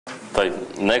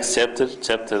طيب, next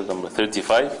chapter number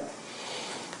 35.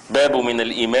 باب من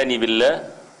الإيمان بالله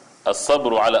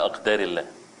الصبر على أقدار الله.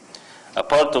 A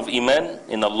part of Iman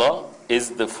in Allah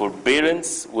is the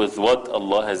forbearance with what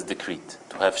Allah has decreed.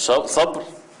 To have sabr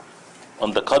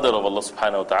on the qadr of Allah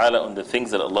subhanahu wa ta'ala, on the things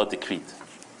that Allah decreed.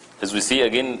 As we see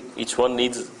again, each one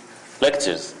needs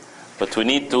lectures, but we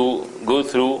need to go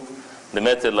through the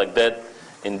matter like that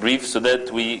in brief, so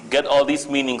that we get all these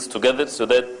meanings together, so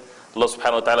that Allah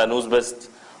subhanahu wa ta'ala knows best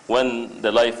when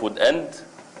the life would end,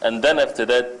 and then after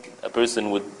that a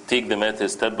person would take the matter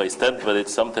step by step. But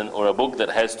it's something, or a book, that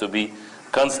has to be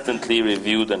constantly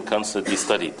reviewed and constantly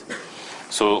studied.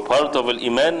 So part of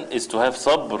al-Iman is to have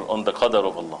sabr on the qadr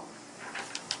of Allah.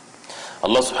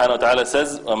 Allah subhanahu wa ta'ala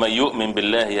says, وَمَن يُؤْمِن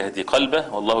بِاللَّهِ يَهْدِ قَلْبَهُ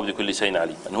وَاللَّهُ بِكُلِّ شَيْءٍ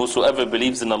عَلِيمٌ. And whosoever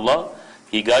believes in Allah,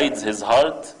 He guides his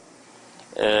heart,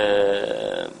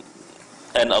 and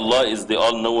Allah is the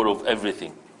all-knower of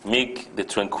everything. Make the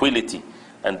tranquility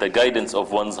and the guidance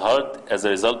of one's heart as a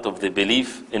result of the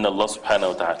belief in Allah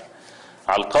subhanahu wa ta'ala.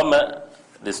 Alqama,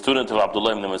 the student of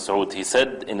Abdullah ibn Mas'ud, he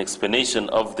said in explanation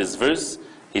of this verse,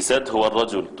 he said, هو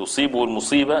الرجل تصيبه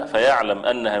المصيبة فيعلم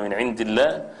أنها من عند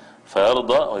الله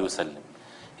فيرضى ويسلم.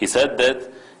 He said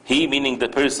that he, meaning the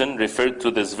person referred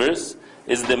to this verse,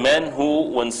 is the man who,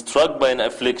 when struck by an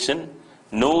affliction,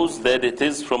 knows that it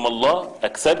is from Allah,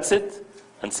 accepts it,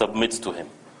 and submits to Him.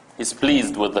 He's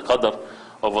pleased with the qadr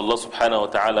of Allah subhanahu wa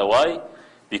ta'ala. Why?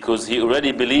 Because he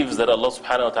already believes that Allah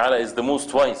subhanahu wa ta'ala is the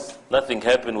most wise. Nothing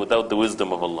happened without the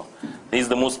wisdom of Allah. He's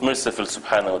the most merciful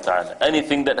subhanahu wa ta'ala.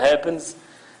 Anything that happens,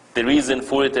 the reason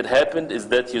for it happened is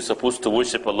that you're supposed to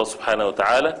worship Allah subhanahu wa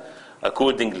ta'ala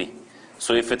accordingly.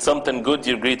 So if it's something good,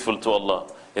 you're grateful to Allah.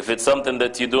 If it's something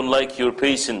that you don't like, you're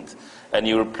patient and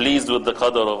you're pleased with the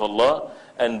qadr of Allah.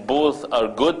 And both are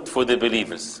good for the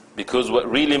believers, because what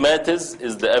really matters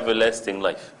is the everlasting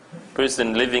life.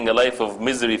 Person living a life of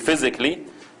misery physically,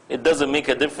 it doesn't make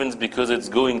a difference, because it's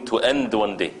going to end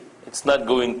one day. It's not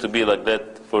going to be like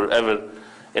that forever.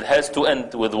 It has to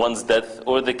end with one's death,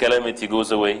 or the calamity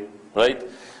goes away, right?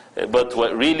 But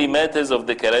what really matters of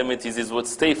the calamities is what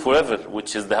stay forever,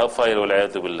 which is the hellfire,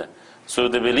 wal-'iyadhu billah. So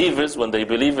the believers, when they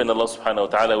believe in Allah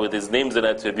subhanahu wa ta'ala with His names and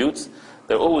attributes,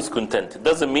 they're always content. It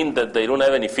doesn't mean that they don't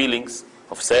have any feelings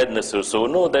of sadness or so.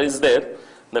 No, that is there.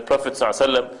 The Prophet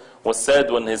ﷺ was sad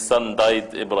when his son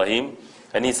died, Ibrahim,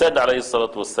 and he said alayhi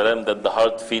salatu wasalam, that the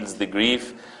heart feels the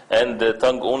grief, and the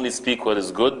tongue only speak what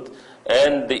is good,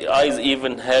 and the eyes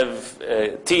even have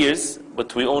tears,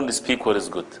 but we only speak what is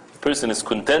good. The person is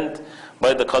content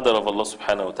by the qadr of Allah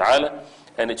subhanahu wa ta'ala,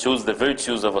 and it shows the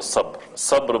virtues of a sabr.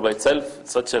 Sabr by itself,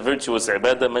 such a virtuous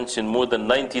ibadah, mentioned more than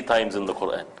 90 times in the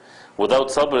Quran. Without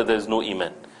sabr, there is no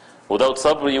iman. Without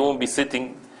sabr, you won't be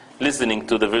sitting, listening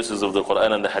to the verses of the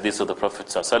Quran and the hadith of the Prophet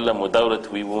ﷺ. Without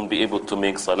it, we won't be able to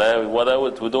make salah. Without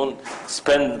it, we don't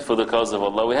spend for the cause of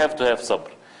Allah. We have to have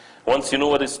sabr. Once you know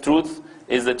what is truth,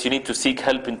 is that you need to seek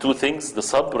help in two things, the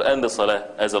sabr and the salah,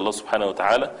 as Allah subhanahu wa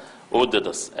ta'ala ordered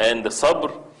us. And the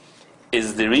sabr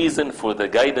is the reason for the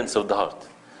guidance of the heart.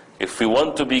 If we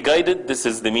want to be guided, this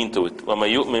is the mean to it.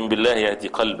 وَمَن يُؤْمِن بِاللَّهِ يَهْدِ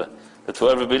قَلْبَهُ. That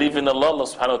whoever believes in Allah, Allah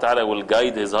subhanahu wa ta'ala will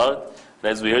guide his heart.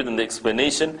 And as we heard in the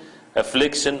explanation,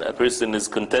 affliction, a person is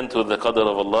content with the qadr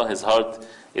of Allah, his heart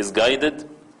is guided,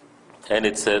 and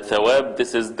it's a thawab.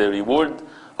 This is the reward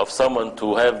of someone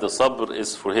to have the sabr,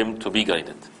 is for him to be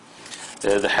guided.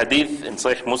 The hadith in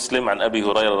Sahih Muslim عن أبي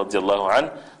هريرة رضي الله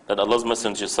عنه, that Allah's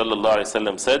Messenger sallallahu alayhi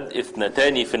wa sallam said,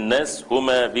 اثنتان في الناس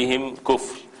هما بهم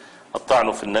كفر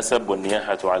الطعن في النسب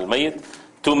والنياحة على الميت.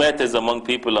 Two matters among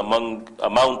people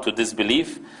amount to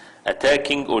disbelief: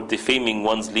 attacking or defaming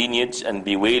one's lineage and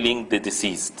bewailing the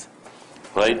deceased.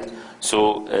 Right?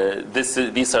 So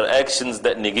these are actions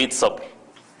that negate sabr.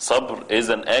 Sabr is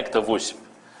an act of worship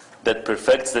that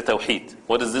perfects the tawheed.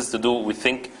 What is this to do? We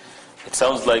think, it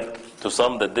sounds like to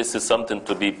some that this is something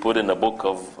to be put in a book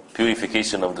of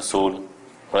purification of the soul,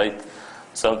 right?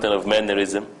 Something of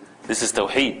mannerism. This is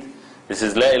tawheed. This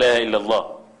is la ilaha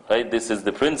illallah. Right? This is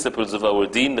the principles of our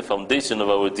deen, the foundation of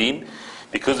our deen.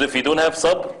 Because if you don't have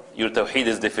sabr, your tawheed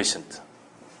is deficient.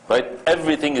 Right?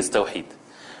 Everything is tawheed.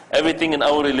 Everything in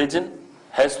our religion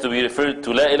has to be referred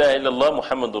to la ilaha illallah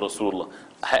Muhammadur Rasulullah.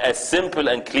 As simple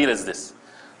and clear as this.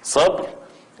 Sabr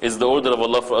is the order of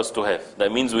Allah for us to have.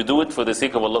 That means we do it for the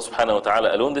sake of Allah subhanahu wa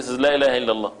ta'ala alone. This is la ilaha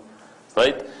illallah.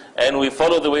 Right? And we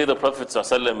follow the way of the Prophet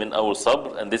ﷺ in our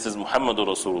sabr, and this is Muhammadur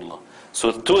Rasulullah.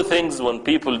 So two things when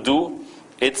people do,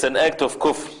 it's an act of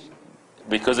kufr,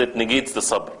 because it negates the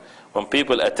sabr. When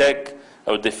people attack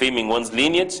or defaming one's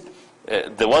lineage,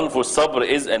 the one for sabr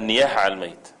is an niyaha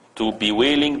al-mayt, to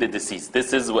bewailing the deceased.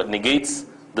 This is what negates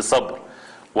the sabr.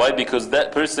 Why? Because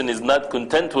that person is not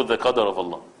content with the qadr of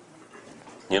Allah.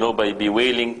 By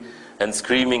bewailing and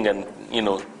screaming and,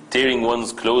 tearing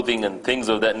one's clothing and things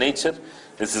of that nature.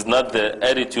 This is not the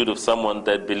attitude of someone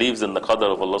that believes in the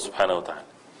qadr of Allah subhanahu wa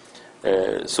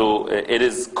ta'ala. So it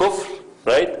is kufr,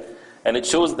 right? And it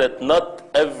shows that not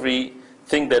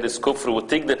everything that is kufr would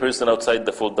take the person outside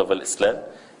the fold of Islam.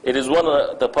 It is one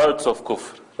of the parts of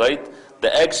kufr, right?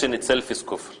 The action itself is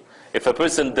kufr. If a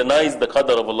person denies the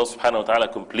qadr of Allah subhanahu wa ta'ala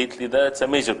completely, that's a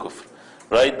major kufr,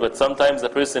 right? But sometimes the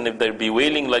person, if they're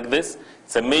bewailing like this,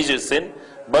 it's a major sin,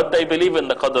 but they believe in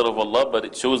the qadr of Allah, but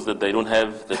it shows that they don't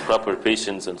have the proper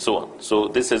patience and so on. So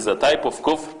this is a type of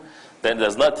kufr that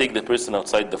does not take the person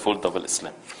outside the fold of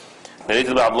Islam.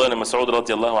 Narrated by Abdullah ibn Mas'ud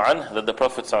radiallahu anhu that the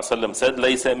Prophet ﷺ said,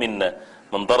 لَيْسَ مِنَّا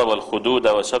مَنْ ضَرَبَ الْخُدُودَ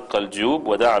وَشَقَّ الْجُيُوبَ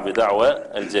وَدَعَ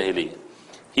بِدَعْوَى الْجَاهِلِيَّةِ.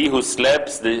 He who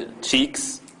slaps the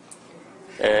cheeks,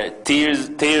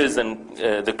 tears and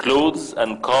the clothes,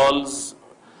 and calls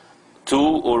to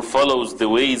or follows the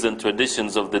ways and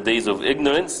traditions of the days of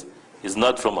ignorance is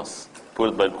not from us.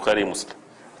 Quoted by Bukhari Muslim.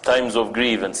 Times of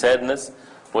grief and sadness,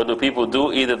 what do people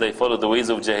do? Either they follow the ways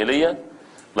of Jahiliyyah,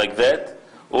 like that,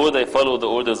 or they follow the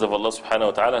orders of Allah subhanahu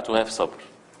wa ta'ala to have sabr,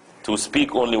 to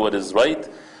speak only what is right,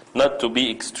 not to be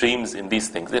extremes in these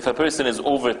things. If a person is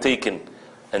overtaken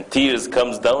and tears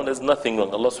comes down, there's nothing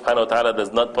wrong. Allah subhanahu wa ta'ala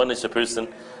does not punish a person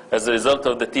as a result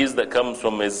of the tears that comes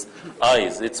from his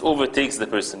eyes. It overtakes the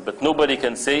person. But nobody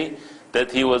can say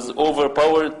that he was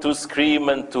overpowered to scream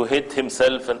and to hit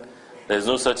himself, and there's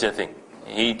no such a thing.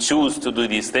 He chose to do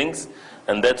these things,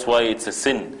 and that's why it's a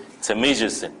sin. It's a major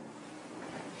sin.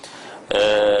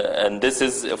 And this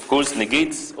is, of course,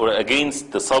 negates or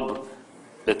against the sabr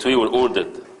that we were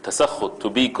ordered. Tasakhut, to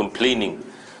be complaining,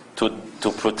 to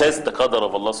protest the qadr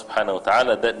of Allah subhanahu wa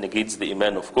ta'ala, that negates the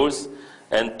iman, of course.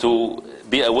 And to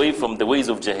be away from the ways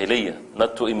of Jahiliyyah,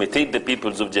 not to imitate the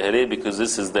peoples of Jahiliyyah, because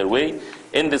this is their way.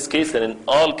 In this case and in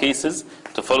all cases,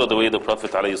 to follow the way of the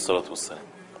Prophet alayhi salatu wasalam.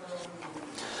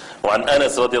 وعن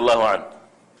أنس رضي الله عنه,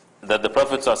 that the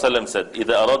Prophet ﷺ said,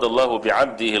 إذا أراد الله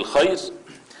بعبده الخير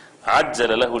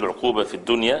عجل له العقوبة في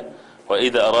الدنيا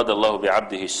وإذا أراد الله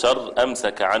بعبده الشر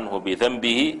أمسك عنه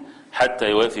بذنبه حتى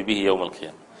يوافي به يوم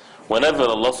القيامة. Whenever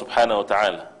Allah subhanahu wa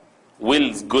ta'ala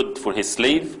wills good for his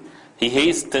slave, He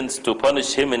hastens to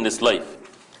punish him in this life.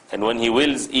 And when He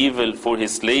wills evil for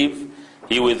His slave,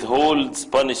 He withholds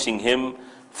punishing him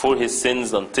for his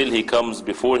sins until he comes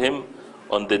before Him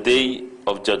on the day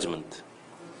of judgment.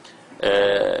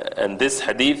 And this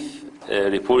hadith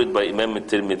reported by Imam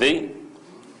al-Tirmidhi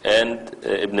and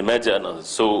Ibn Majah and others.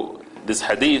 So this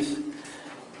hadith,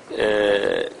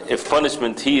 if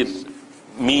punishment here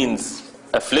means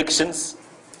afflictions,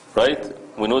 right?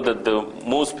 We know that the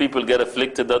most people get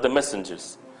afflicted are the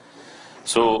messengers.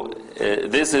 So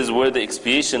this is where the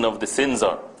expiation of the sins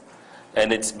are.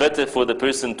 And it's better for the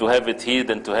person to have it here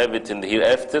than to have it in the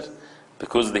hereafter,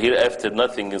 because the hereafter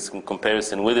nothing is in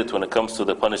comparison with it when it comes to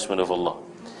the punishment of Allah.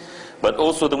 But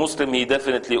also the Muslim, he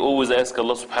definitely always asks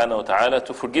Allah subhanahu wa ta'ala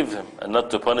to forgive him and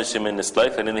not to punish him in this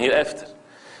life and in the hereafter.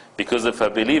 Because if a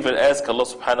believer asks Allah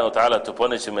subhanahu wa ta'ala to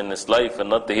punish him in this life and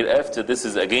not the hereafter, this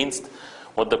is against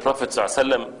what the Prophet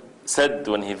ﷺ said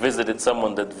when he visited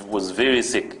someone that was very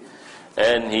sick.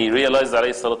 And he realized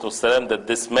ﷺ that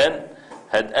this man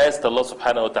had asked Allah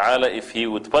subhanahu wa ta'ala if he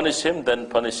would punish him, then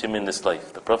punish him in this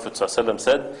life. The Prophet ﷺ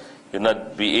said, you'll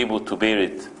not be able to bear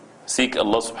it. Seek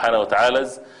Allah subhanahu wa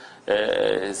ta'ala's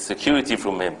security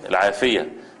from him,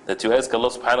 al-afiyah, that you ask Allah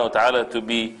subhanahu wa ta'ala to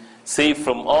be safe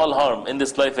from all harm in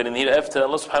this life and in hereafter.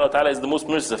 Allah subhanahu wa ta'ala is the most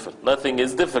merciful. Nothing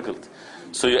is difficult.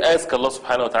 So you ask Allah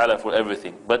subhanahu wa ta'ala for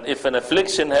everything. But if an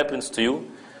affliction happens to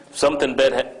you, if something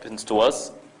bad happens to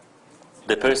us,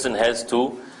 the person has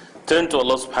to turn to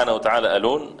Allah subhanahu wa ta'ala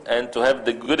alone and to have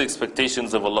the good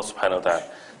expectations of Allah subhanahu wa ta'ala.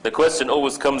 The question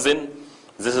always comes in,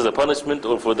 is this a punishment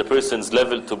or for the person's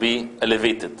level to be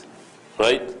elevated?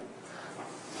 Right?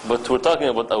 But we're talking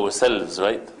about ourselves,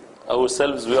 right?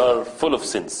 Ourselves, we are full of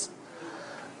sins.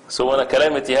 So when a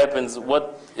calamity happens,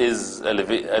 what is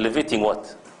elevating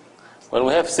what? When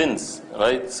we have sins,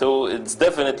 right? So it's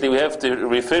definitely we have to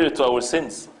refer to our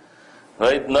sins,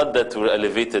 right? Not that we're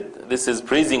elevated. This is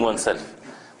praising oneself,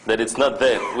 that it's not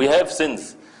there. We have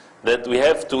sins that we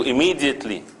have to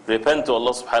immediately repent to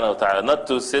Allah subhanahu wa ta'ala, not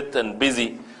to sit and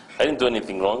busy. I didn't do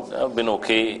anything wrong. I've been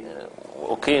okay.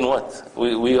 Okay in what?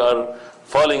 We are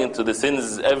falling into the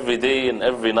sins every day and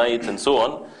every night and so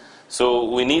on. So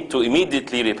we need to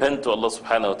immediately repent to Allah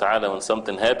subhanahu wa ta'ala when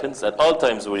something happens. At all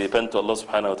times we repent to Allah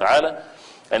subhanahu wa ta'ala.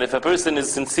 And if a person is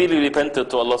sincerely repentant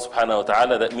to Allah subhanahu wa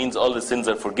ta'ala, that means all the sins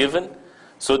are forgiven.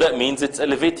 So that means it's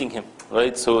elevating him,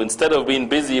 right? So instead of being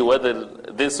busy whether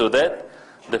this or that,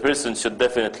 the person should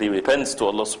definitely repent to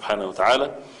Allah subhanahu wa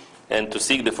ta'ala and to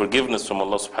seek the forgiveness from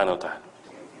Allah subhanahu wa ta'ala.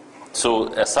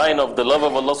 So a sign of the love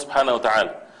of Allah subhanahu wa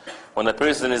ta'ala, when a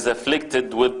person is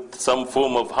afflicted with some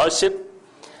form of hardship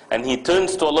and he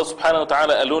turns to Allah subhanahu wa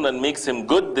ta'ala alone and makes him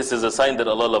good, this is a sign that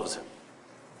Allah loves him,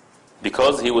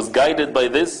 because he was guided by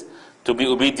this to be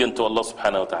obedient to Allah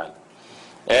subhanahu wa ta'ala.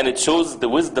 And it shows the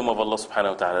wisdom of Allah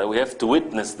subhanahu wa ta'ala. We have to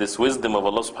witness this wisdom of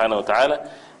Allah subhanahu wa ta'ala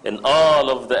in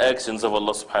all of the actions of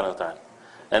Allah subhanahu wa ta'ala.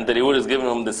 And the reward is given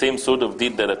from the same sort of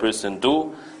deed that a person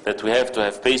do, that we have to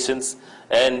have patience.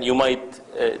 And you might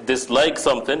dislike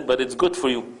something, but it's good for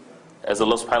you. As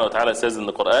Allah subhanahu wa ta'ala says in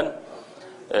the Quran,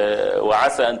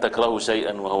 وَعَسَى أَن تَكْرَهُ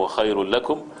شَيْئًا وَهُوَ خَيْرٌ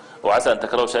لَكُمْ وَعَسَى أَن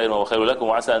تَكْرَهُ شَيْئًا وَهُوَ خَيْرٌ لَكُمْ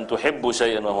وَعَسَى أَن تُحِبُّوا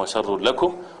شَيْئًا وَهُوَ شَرٌّ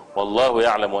لَكُمْ وَاللَّهُ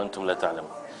يَعْلَمُ وَأَنْتُمْ لَا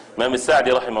تَعْلَمُونَ. Imam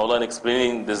al-Sa'di rahimahullah, in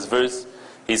explaining this verse,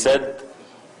 he said,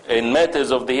 in matters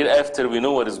of the hereafter, we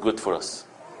know what is good for us.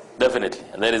 Definitely.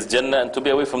 And that is Jannah, and to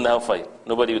be away from the hellfire.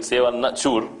 Nobody would say, well, I'm not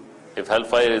sure if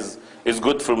hellfire is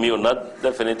good for me or not.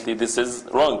 Definitely this is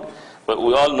wrong. But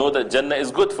we all know that Jannah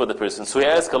is good for the person. So we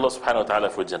ask Allah subhanahu wa ta'ala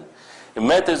for Jannah. In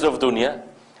matters of dunya,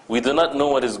 we do not know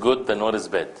what is good and what is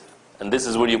bad. And this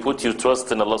is where you put your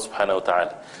trust in Allah subhanahu wa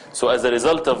ta'ala. So as a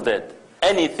result of that,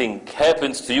 anything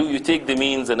happens to you, you take the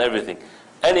means and everything.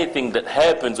 Anything that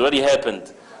happens, already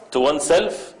happened to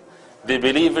oneself, the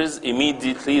believers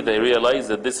immediately, they realize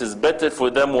that this is better for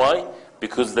them. Why?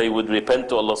 Because they would repent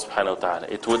to Allah subhanahu wa ta'ala.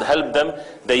 It would help them.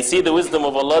 They see the wisdom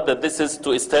of Allah that this is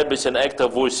to establish an act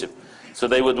of worship. So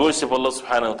they would worship Allah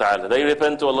subhanahu wa ta'ala. They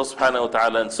repent to Allah subhanahu wa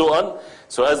ta'ala and so on.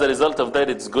 So as a result of that,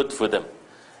 it's good for them.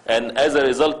 And as a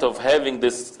result of having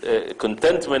this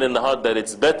contentment in the heart that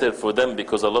it's better for them,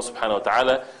 because Allah subhanahu wa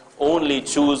ta'ala only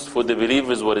choose for the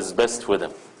believers what is best for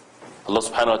them. Allah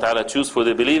subhanahu wa ta'ala choose for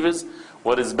the believers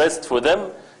what is best for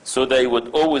them, so they would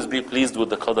always be pleased with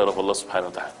the qadr of Allah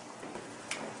subhanahu wa ta'ala.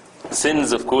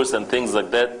 Sins, of course, and things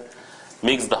like that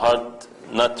makes the heart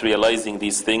not realizing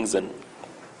these things and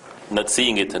not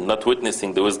seeing it and not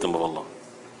witnessing the wisdom of Allah.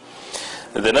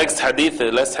 The next hadith,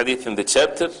 the last hadith in the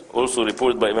chapter, also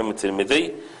reported by Imam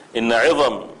al-Tirmidhi, إن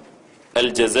عظم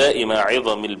الجزاء مع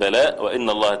عظم البلاء وإن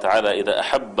الله تعالى إذا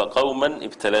أحب قوما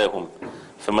ابتلاهم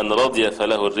فمن رضي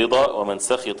فله الرضا ومن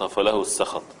سخط فله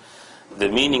السخط. The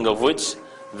meaning of which,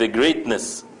 the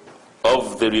greatness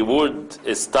of the reward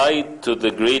is tied to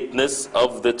the greatness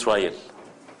of the trial.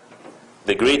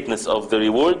 The greatness of the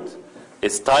reward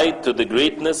is tied to the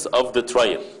greatness of the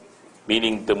trial.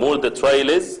 Meaning, the more the trial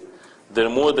is, the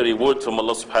more the reward from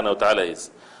Allah subhanahu wa ta'ala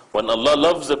is. When Allah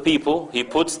loves a people, He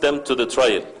puts them to the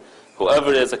trial.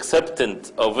 Whoever is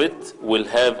acceptant of it will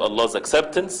have Allah's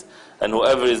acceptance, and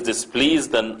whoever is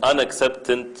displeased and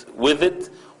unacceptant with it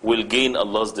will gain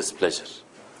Allah's displeasure.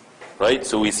 Right?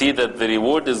 So we see that the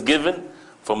reward is given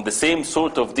from the same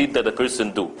sort of deed that a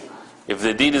person do. If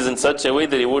the deed is in such a way,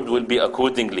 the reward will be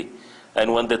accordingly.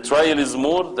 And when the trial is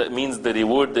more, that means the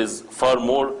reward is far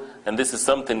more. And this is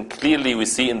something clearly we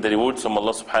see in the rewards from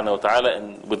Allah subhanahu wa ta'ala,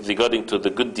 and with regarding to the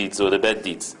good deeds or the bad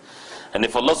deeds. And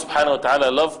if Allah subhanahu wa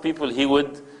ta'ala loved people, He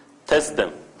would test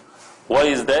them. Why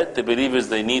is that? The believers,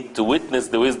 they need to witness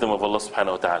the wisdom of Allah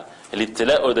subhanahu wa ta'ala.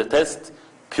 Al-ibtila, or the test,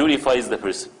 purifies the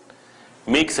person,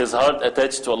 makes his heart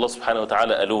attached to Allah subhanahu wa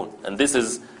ta'ala alone. And this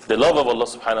is the love of Allah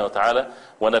subhanahu wa ta'ala.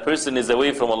 When a person is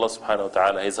away from Allah subhanahu wa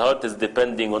ta'ala, his heart is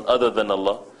depending on other than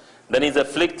Allah, then he's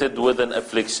afflicted with an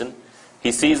affliction.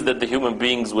 He sees that the human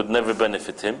beings would never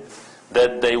benefit him,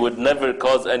 that they would never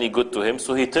cause any good to him,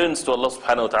 so he turns to Allah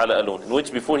subhanahu wa ta'ala alone, in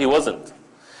which before he wasn't.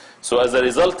 So as a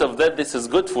result of that, this is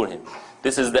good for him.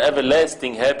 This is the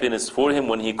everlasting happiness for him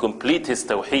when he completes his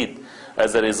tawheed,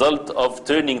 as a result of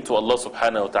turning to Allah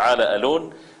subhanahu wa ta'ala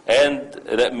alone. And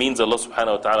that means Allah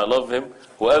subhanahu wa ta'ala love him.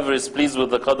 Whoever is pleased with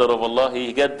the qadr of Allah,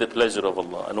 he get the pleasure of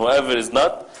Allah. And whoever is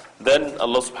not, then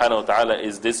Allah subhanahu wa ta'ala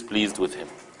is displeased with him.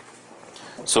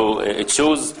 So it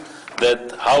shows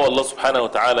that how Allah subhanahu wa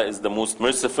ta'ala is the most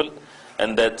merciful,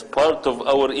 and that part of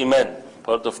our iman,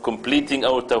 part of completing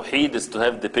our tawheed, is to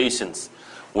have the patience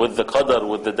with the qadr,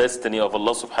 with the destiny of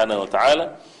Allah subhanahu wa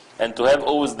ta'ala, and to have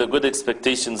always the good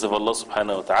expectations of Allah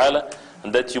subhanahu wa ta'ala,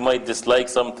 and that you might dislike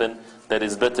something that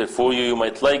is better for you, you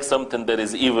might like something that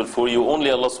is evil for you.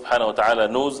 Only Allah subhanahu wa ta'ala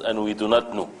knows, and we do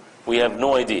not know. We have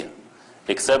no idea,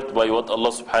 except by what Allah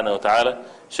subhanahu wa ta'ala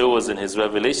shows us in His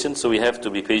revelation. So we have to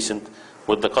be patient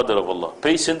with the qadr of Allah.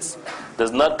 Patience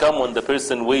does not come when the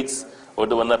person waits, or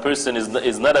when a person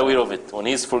is not aware of it. When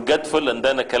he is forgetful and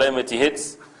then a calamity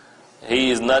hits,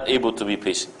 he is not able to be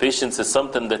patient. Patience is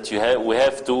something that we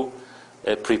have to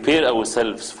prepare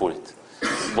ourselves for it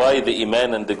by the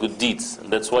iman and the good deeds.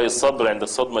 And that's why sabr and the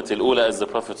sadmat al-ula, as the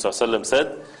Prophet ﷺ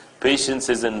said, Patience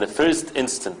is in the first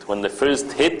instant. When the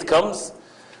first hit comes,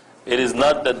 it is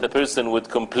not that the person would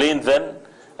complain then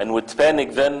and would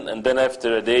panic then, and then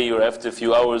after a day or after a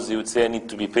few hours he would say, I need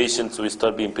to be patient, so we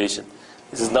start being patient.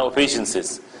 This is not what patience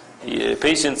is.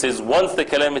 Patience is once the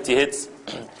calamity hits,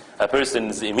 a person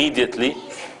is immediately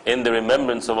in the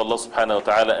remembrance of Allah subhanahu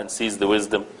wa ta'ala and sees the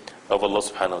wisdom of Allah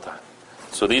subhanahu wa ta'ala.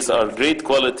 So these are great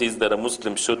qualities that a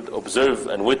Muslim should observe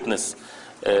and witness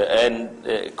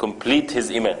and complete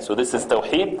his iman. So this is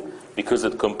tawheed because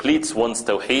it completes one's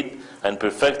tawheed and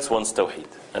perfects one's tawheed,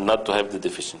 and not to have the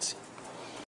deficiency.